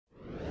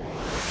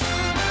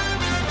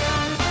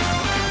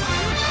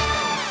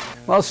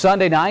Well,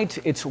 Sunday night,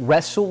 it's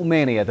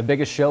WrestleMania, the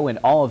biggest show in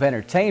all of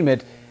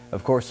entertainment.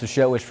 Of course, the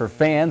show is for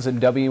fans,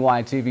 and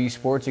WENY-TV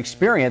Sports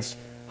experienced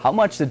how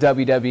much the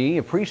WWE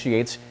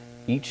appreciates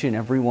each and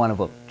every one of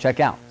them.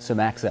 Check out some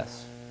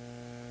Axxess.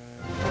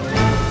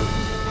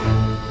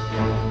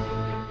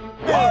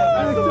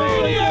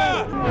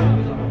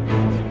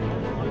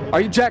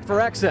 Are you jacked for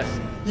Axxess?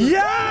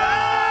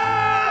 Yeah!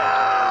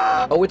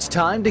 Oh, it's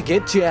time to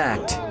get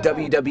jacked.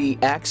 WWE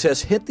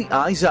Axxess hit the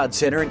Izod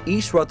Center in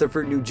East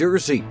Rutherford, New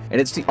Jersey,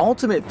 and it's the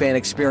ultimate fan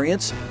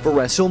experience for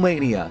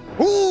WrestleMania.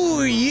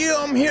 Ooh, yeah,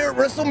 I'm here at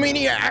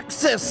WrestleMania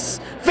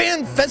Axxess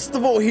Fan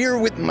Festival here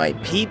with my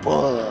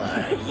people.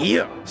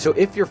 Yeah. So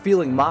if you're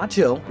feeling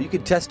macho, you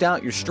can test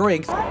out your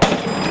strength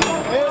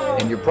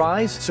and your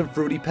prize, some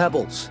Fruity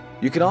Pebbles.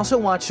 You can also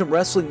watch some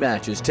wrestling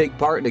matches, take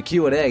part in a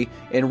Q&A,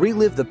 and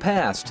relive the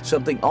past,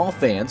 something all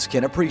fans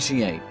can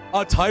appreciate.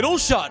 A title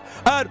shot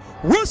at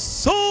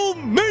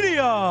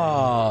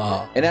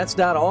WrestleMania! And that's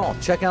not all.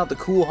 Check out the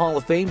cool Hall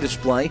of Fame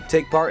display,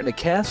 take part in a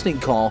casting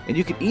call, and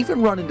you can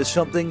even run into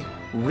something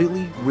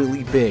really,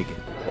 really big.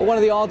 Well, one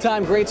of the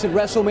all-time greats in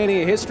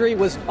WrestleMania history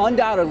was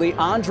undoubtedly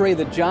Andre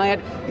the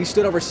Giant. He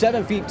stood over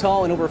 7 feet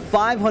tall and over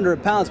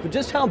 500 pounds, but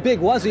just how big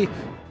was he?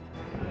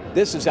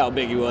 This is how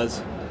big he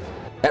was.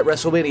 At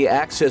WrestleMania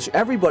Axxess,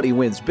 everybody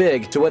wins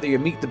big, so whether you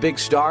meet the big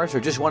stars or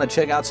just want to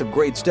check out some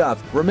great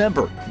stuff,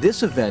 remember,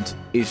 this event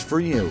is for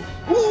you.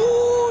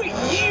 Ooh,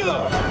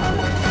 yeah!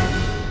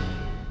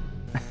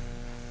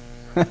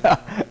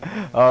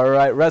 All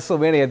right,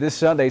 WrestleMania this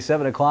Sunday,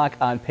 7 o'clock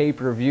on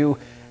pay-per-view.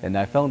 And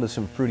I fell into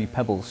some Fruity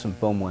Pebbles, some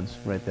foam ones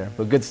right there.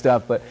 But good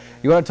stuff. But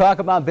you want to talk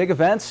about big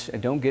events?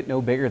 And don't get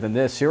no bigger than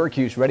this.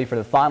 Syracuse ready for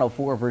the Final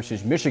Four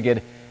versus Michigan.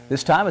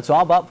 This time it's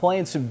all about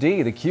playing some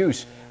D. The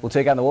Cuse will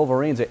take on the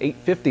Wolverines at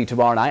 8:50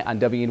 tomorrow night on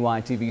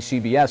WENY-TV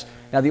CBS.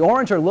 Now the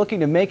Orange are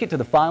looking to make it to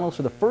the finals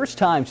for the first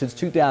time since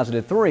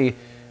 2003.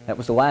 That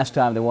was the last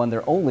time they won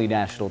their only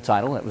national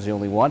title. That was the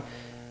only one.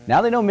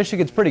 Now they know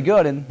Michigan's pretty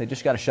good, and they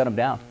just got to shut them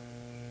down.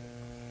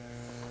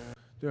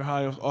 They're a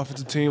high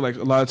offensive team, like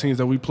a lot of teams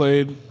that we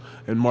played,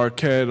 and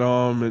Marquette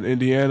and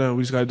Indiana.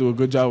 We just got to do a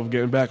good job of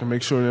getting back and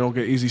make sure they don't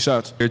get easy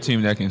shots. They're a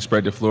team that can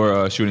spread the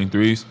floor shooting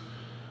threes.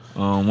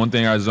 One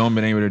thing our zone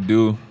been able to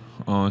do,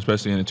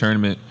 especially in the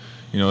tournament,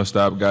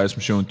 stop guys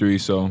from shooting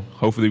threes. So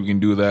hopefully we can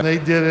do that. They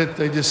did it.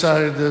 They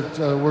decided that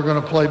we're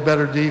going to play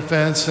better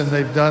defense, and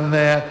they've done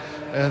that,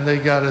 and they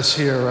got us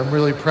here. I'm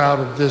really proud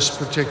of this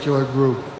particular group.